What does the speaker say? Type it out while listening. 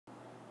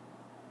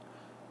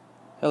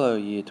Hello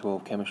Year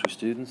 12 Chemistry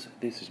students,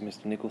 this is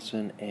Mr.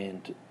 Nicholson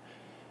and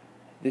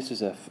this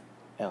is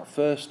our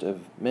first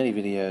of many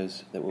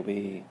videos that will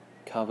be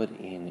covered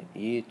in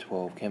Year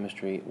 12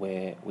 Chemistry,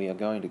 where we are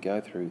going to go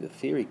through the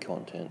theory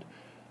content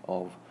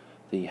of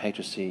the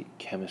HSC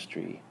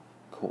Chemistry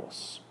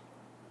course.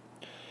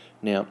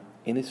 Now,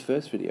 in this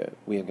first video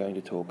we are going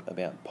to talk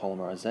about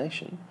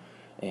polymerization,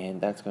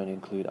 and that's going to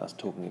include us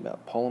talking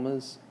about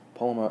polymers, the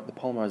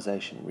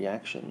polymerization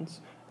reactions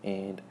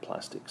and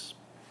plastics.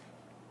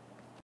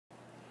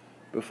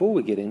 Before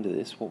we get into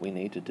this, what we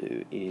need to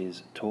do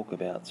is talk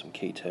about some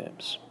key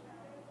terms.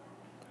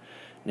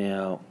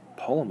 Now,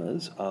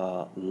 polymers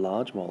are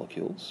large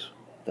molecules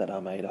that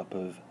are made up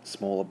of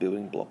smaller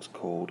building blocks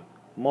called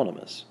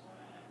monomers.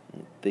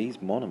 These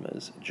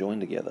monomers join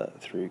together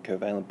through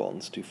covalent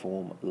bonds to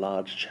form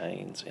large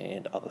chains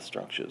and other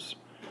structures.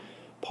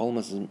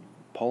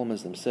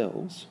 Polymers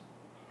themselves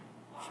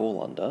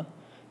fall under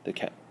the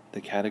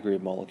category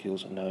of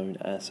molecules known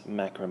as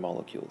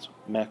macromolecules.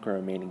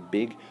 Macro meaning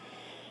big.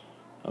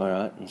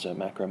 Alright, and so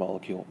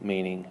macromolecule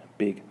meaning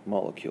big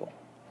molecule.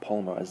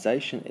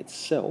 Polymerization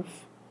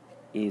itself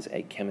is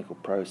a chemical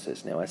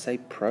process. Now I say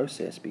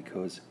process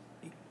because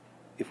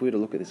if we were to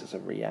look at this as a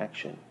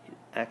reaction, it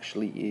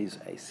actually is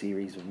a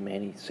series of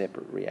many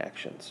separate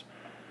reactions.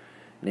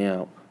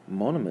 Now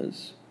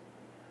monomers,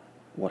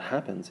 what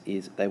happens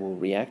is they will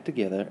react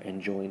together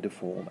and join to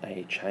form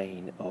a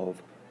chain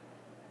of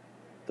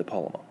the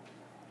polymer.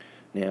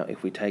 Now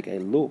if we take a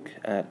look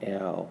at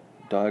our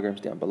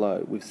diagrams down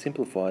below, we've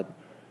simplified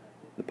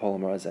the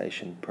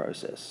polymerization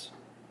process,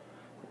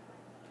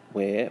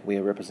 where we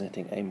are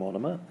representing a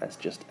monomer as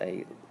just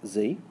a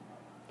Z,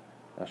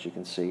 as you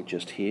can see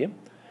just here,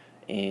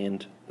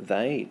 and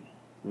they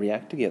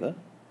react together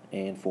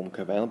and form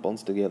covalent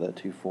bonds together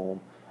to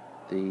form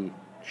the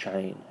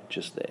chain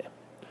just there.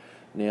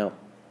 Now,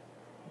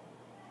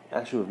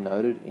 as you have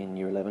noted in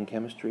Year 11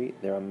 chemistry,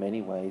 there are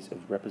many ways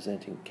of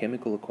representing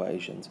chemical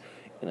equations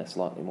in a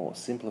slightly more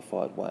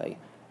simplified way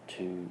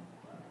to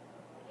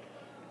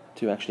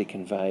actually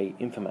convey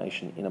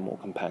information in a more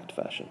compact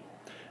fashion.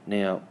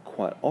 Now,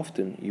 quite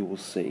often you will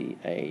see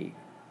a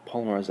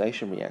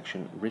polymerization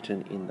reaction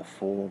written in the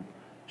form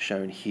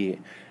shown here,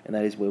 and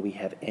that is where we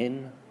have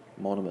N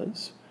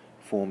monomers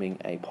forming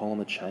a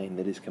polymer chain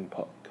that is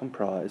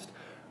comprised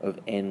of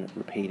N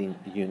repeating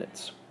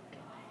units.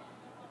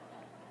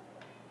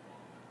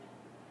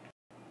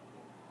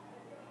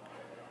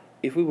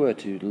 If we were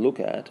to look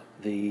at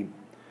the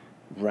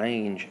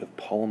range of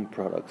polymer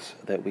products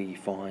that we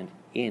find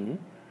in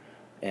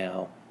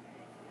our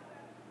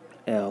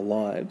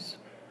lives,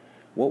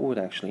 what we would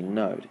actually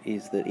note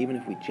is that even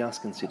if we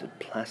just considered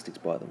plastics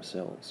by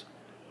themselves,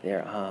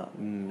 there are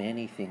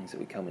many things that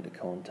we come into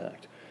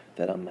contact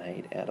that are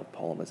made out of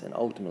polymers and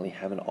ultimately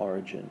have an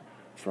origin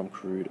from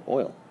crude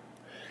oil.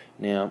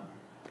 Now,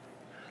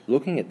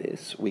 looking at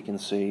this, we can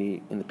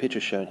see in the picture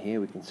shown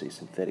here, we can see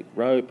synthetic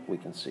rope, we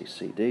can see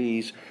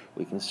CDs,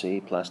 we can see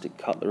plastic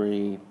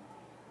cutlery.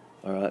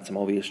 Alright, some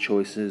obvious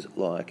choices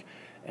like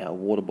our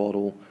water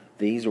bottle.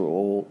 These are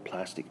all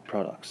plastic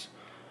products.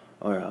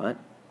 Alright,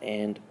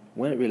 and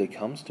when it really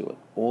comes to it,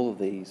 all of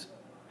these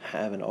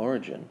have an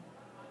origin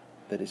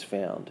that is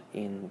found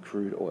in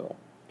crude oil.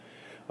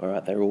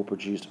 Alright, they're all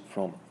produced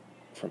from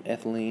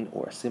ethylene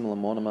or a similar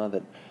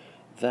monomer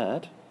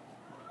that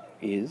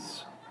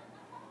is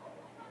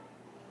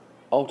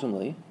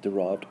ultimately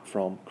derived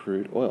from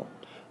crude oil.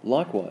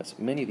 Likewise,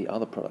 many of the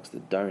other products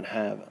that don't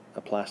have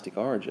a plastic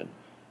origin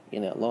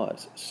in our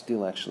lives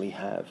still actually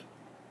have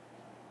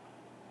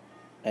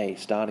a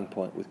starting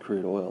point with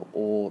crude oil,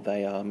 or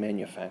they are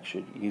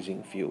manufactured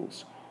using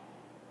fuels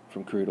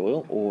from crude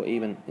oil, or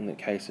even in the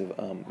case of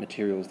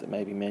materials that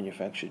may be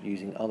manufactured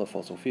using other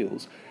fossil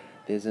fuels,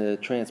 there's a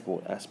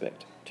transport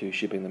aspect to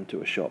shipping them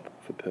to a shop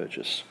for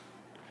purchase.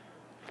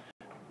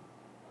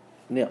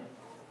 Now,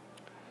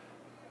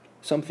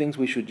 some things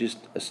we should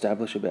just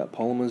establish about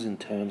polymers in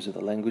terms of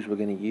the language we're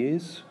going to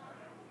use.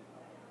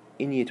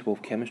 In Year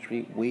 12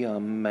 chemistry, we are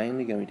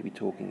mainly going to be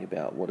talking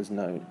about what is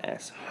known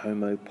as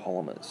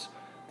homopolymers.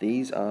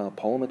 These are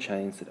polymer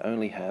chains that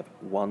only have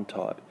one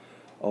type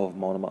of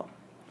monomer.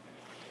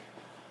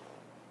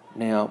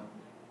 Now,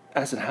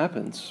 as it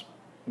happens,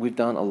 we've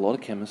done a lot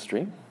of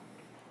chemistry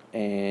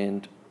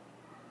and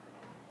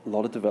a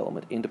lot of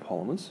development into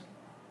polymers,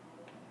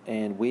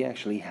 and we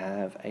actually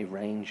have a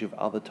range of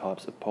other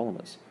types of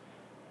polymers.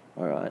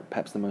 Alright,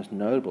 perhaps the most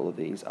notable of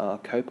these are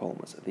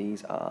copolymers.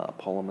 These are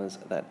polymers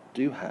that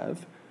do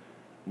have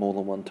more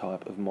than one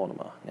type of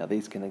monomer. Now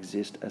these can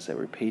exist as a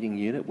repeating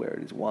unit where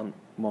it is one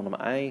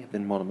monomer A,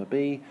 then monomer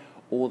B,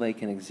 or they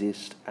can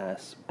exist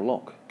as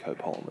block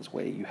copolymers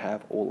where you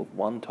have all of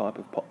one type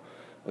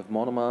of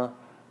monomer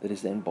that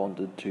is then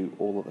bonded to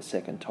all of a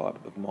second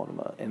type of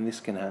monomer, and this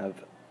can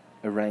have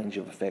a range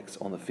of effects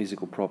on the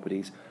physical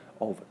properties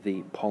of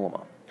the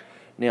polymer.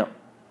 Now,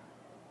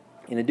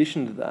 in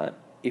addition to that,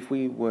 if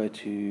we were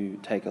to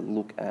take a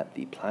look at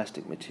the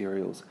plastic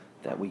materials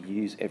that we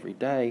use every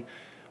day,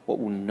 what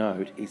we'll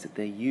note is that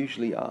there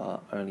usually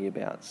are only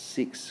about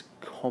 6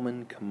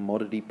 common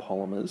commodity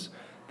polymers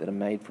that are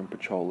made from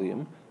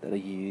petroleum that are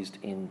used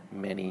in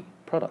many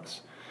products.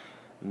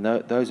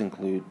 Those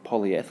include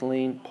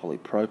polyethylene,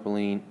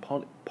 polypropylene,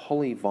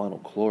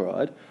 polyvinyl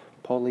chloride,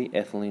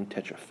 polyethylene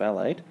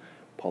tetraphthalate,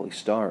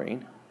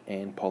 polystyrene,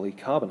 and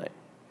polycarbonate.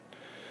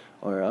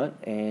 Alright,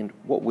 and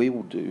what we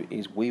will do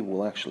is we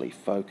will actually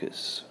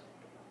focus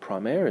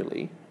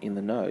primarily in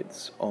the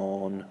notes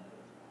on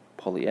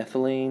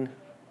polyethylene,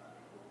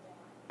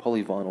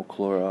 polyvinyl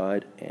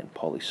chloride, and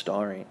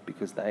polystyrene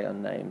because they are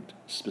named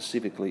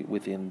specifically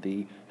within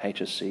the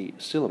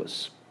HSC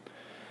syllabus.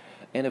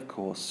 And of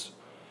course,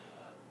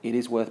 it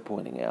is worth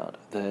pointing out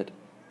that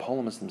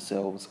polymers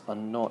themselves are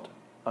not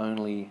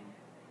only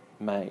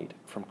made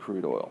from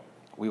crude oil.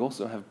 We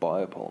also have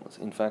biopolymers.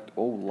 In fact,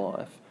 all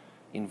life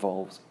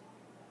involves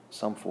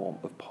some form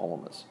of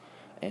polymers,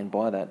 and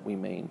by that we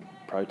mean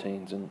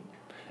proteins and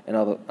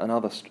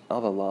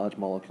other large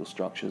molecule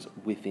structures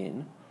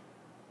within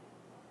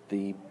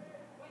the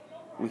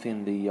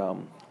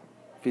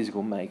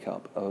physical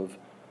makeup of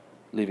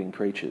living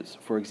creatures.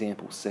 For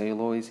example,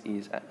 cellulose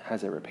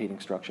has a repeating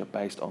structure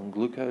based on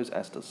glucose,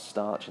 as does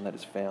starch, and that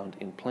is found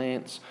in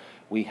plants.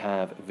 We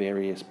have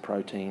various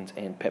proteins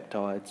and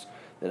peptides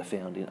that are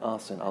found in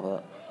us and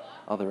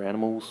other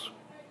animals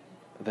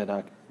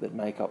that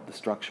make up the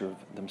structure of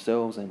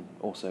themselves and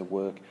also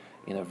work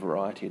in a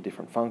variety of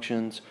different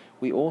functions.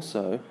 We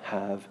also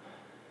have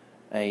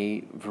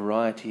a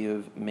variety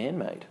of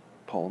man-made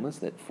polymers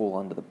that fall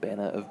under the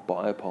banner of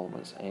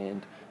biopolymers,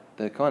 and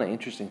the kind of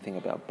interesting thing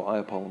about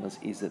biopolymers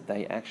is that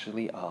they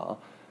actually are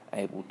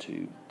able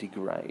to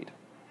degrade,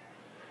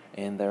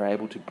 and they're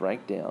able to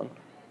break down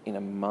in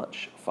a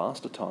much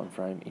faster time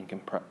frame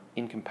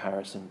in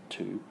comparison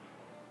to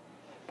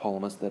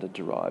polymers that are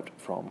derived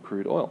from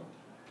crude oil.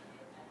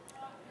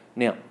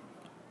 Now,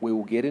 we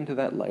will get into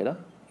that later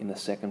in the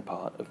second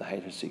part of the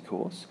HSC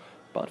course,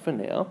 but for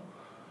now,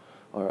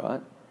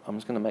 alright, I'm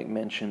just going to make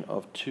mention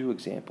of two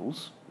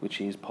examples,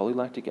 which is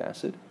polylactic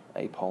acid,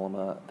 a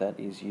polymer that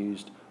is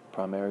used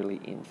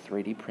primarily in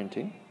 3D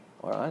printing.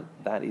 Alright,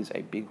 that is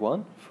a big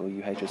one for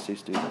you HSC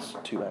students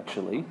to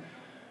actually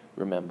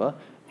remember.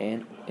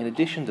 And in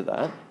addition to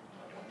that,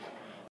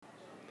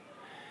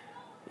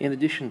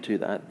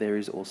 there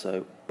is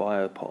also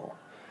biopol,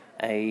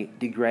 a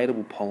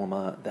degradable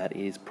polymer that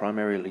is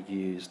primarily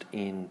used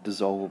in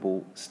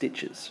dissolvable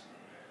stitches,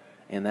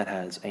 and that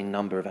has a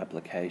number of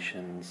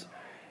applications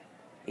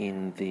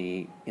in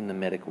the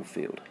medical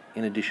field,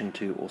 in addition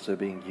to also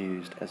being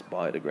used as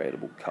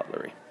biodegradable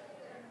cutlery.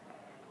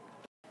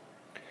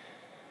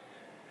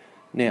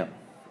 Now,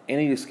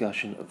 any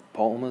discussion of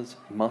polymers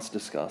must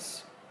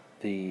discuss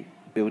the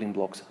building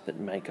blocks that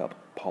make up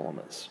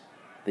polymers.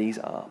 These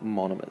are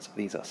monomers.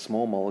 These are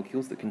small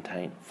molecules that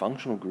contain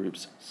functional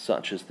groups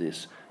such as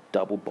this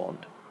double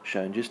bond,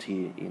 shown just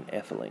here in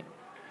ethylene.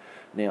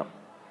 Now,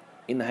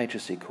 in the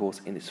HSC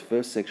course, in this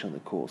first section of the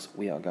course,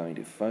 we are going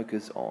to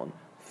focus on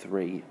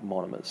 3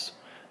 monomers.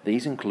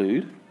 These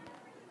include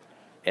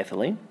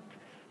ethylene,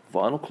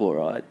 vinyl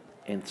chloride,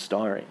 and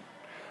styrene.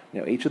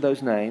 Now, each of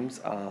those names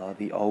are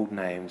the old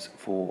names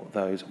for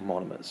those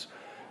monomers.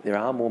 There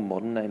are more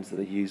modern names that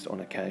are used on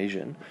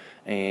occasion,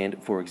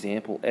 and for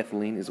example,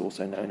 ethylene is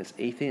also known as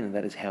ethene, and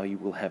that is how you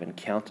will have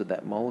encountered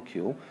that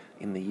molecule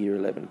in the Year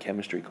 11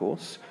 chemistry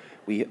course.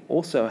 We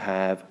also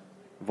have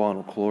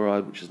vinyl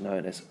chloride, which is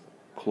known as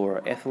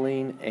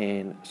chloroethylene,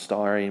 and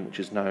styrene, which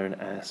is known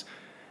as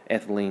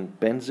ethylene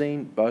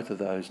benzene. Both of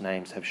those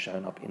names have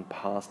shown up in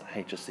past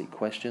HSC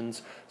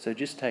questions, so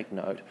just take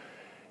note.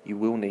 You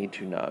will need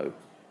to know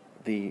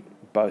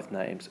both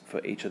names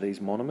for each of these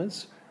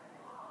monomers.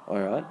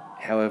 Alright,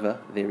 however,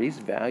 there is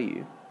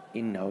value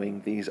in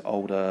knowing these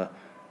older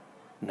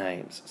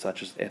names,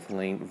 such as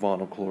ethylene,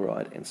 vinyl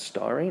chloride, and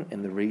styrene,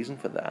 and the reason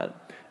for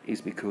that is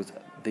because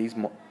these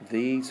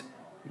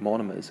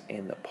monomers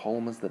and the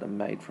polymers that are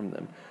made from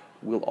them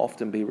will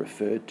often be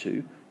referred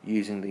to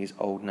using these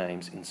old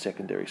names in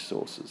secondary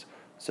sources.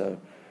 So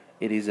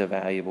it is a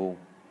valuable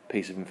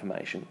piece of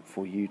information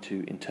for you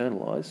to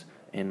internalize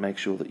and make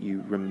sure that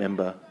you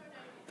remember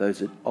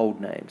those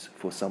old names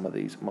for some of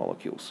these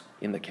molecules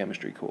in the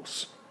chemistry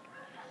course.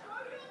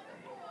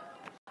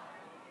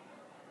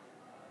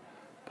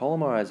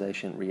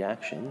 Polymerisation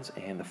reactions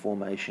and the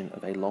formation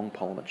of a long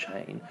polymer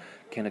chain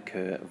can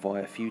occur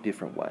via a few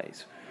different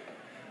ways.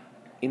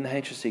 In the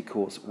HSC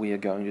course, we are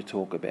going to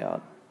talk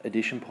about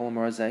addition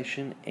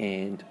polymerisation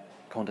and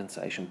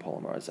condensation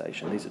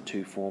polymerisation. These are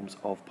 2 forms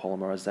of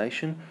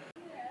polymerisation.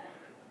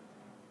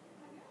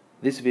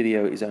 This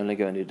video is only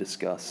going to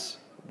discuss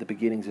the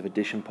beginnings of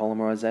addition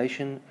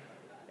polymerisation,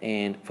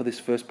 and for this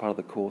first part of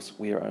the course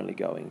we are only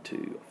going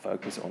to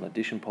focus on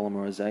addition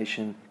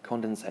polymerisation.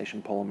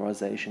 Condensation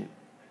polymerisation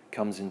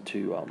comes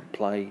into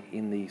play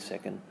in the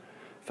second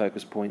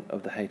focus point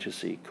of the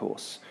HSC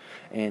course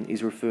and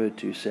is referred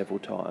to several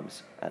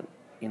times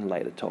in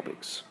later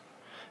topics.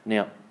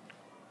 Now,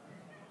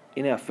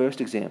 in our first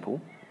example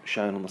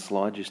shown on the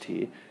slide just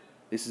here,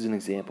 this is an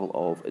example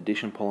of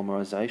addition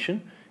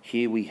polymerisation.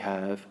 Here we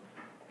have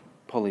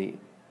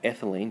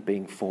polyethylene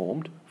being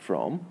formed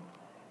from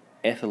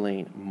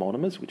ethylene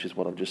monomers, which is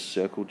what I've just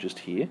circled just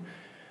here.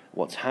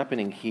 What's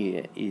happening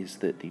here is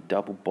that the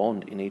double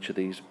bond in each of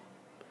these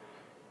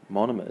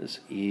monomers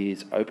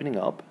is opening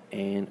up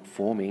and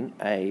forming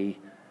a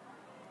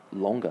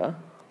longer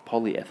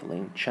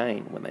polyethylene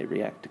chain when they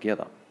react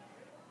together.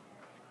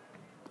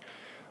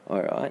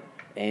 Alright,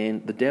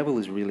 and the devil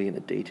is really in the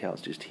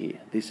details just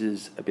here. This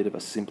is a bit of a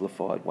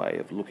simplified way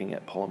of looking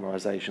at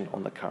polymerization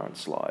on the current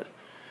slide,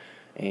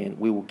 and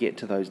we will get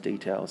to those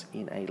details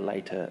in a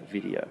later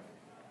video.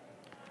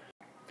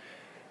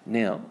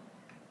 Now,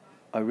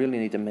 I really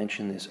need to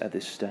mention this at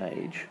this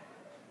stage.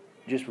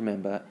 Just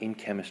remember, in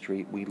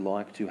chemistry, we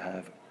like to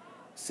have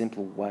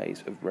simple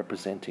ways of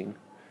representing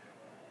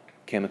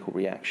chemical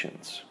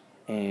reactions.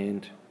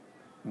 And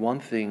one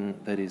thing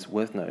that is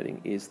worth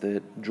noting is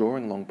that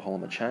drawing long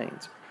polymer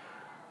chains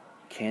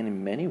can,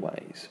 in many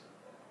ways,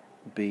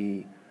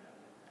 be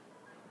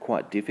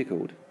quite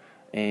difficult,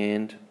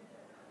 and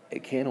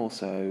it can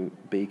also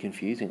be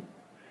confusing,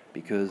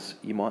 because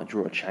you might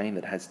draw a chain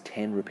that has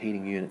 10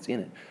 repeating units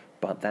in it,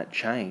 but that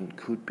chain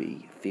could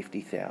be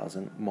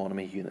 50,000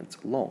 monomer units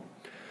long.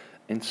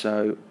 And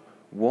so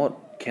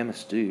what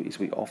chemists do is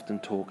we often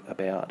talk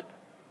about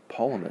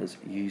polymers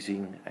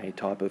using a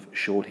type of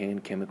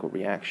shorthand chemical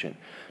reaction.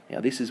 Now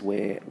this is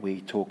where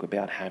we talk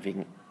about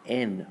having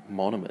N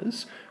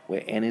monomers,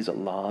 where N is a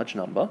large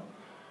number,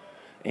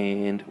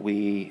 and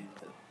we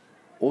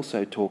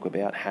also talk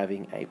about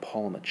having a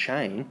polymer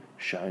chain,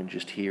 shown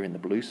just here in the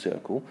blue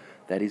circle,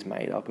 that is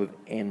made up of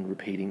N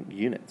repeating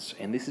units.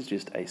 And this is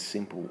just a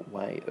simple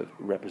way of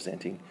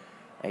representing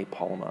a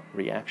polymer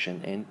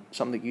reaction, and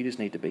something you just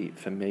need to be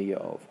familiar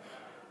of,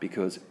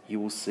 because you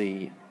will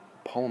see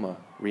polymer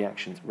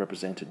reactions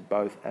represented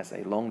both as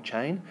a long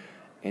chain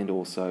and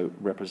also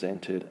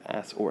represented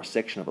as, or a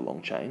section of a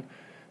long chain,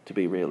 to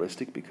be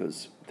realistic,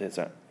 because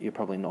you're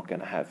probably not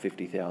going to have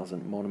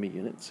 50,000 monomer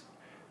units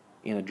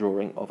in a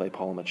drawing of a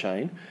polymer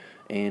chain.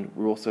 And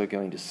we're also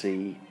going to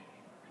see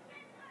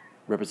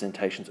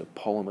representations of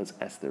polymers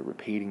as the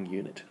repeating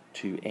unit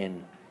to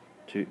N,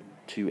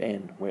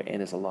 where N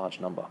is a large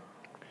number.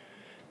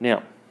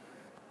 Now,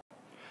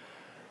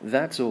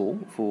 that's all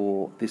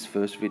for this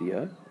first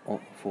video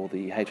for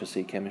the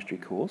HSC chemistry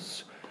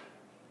course.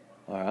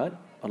 Alright,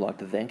 I'd like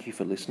to thank you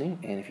for listening,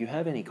 and if you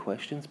have any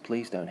questions,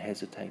 please don't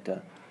hesitate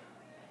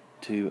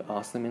to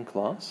ask them in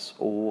class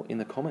or in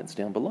the comments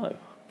down below.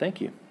 Thank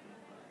you.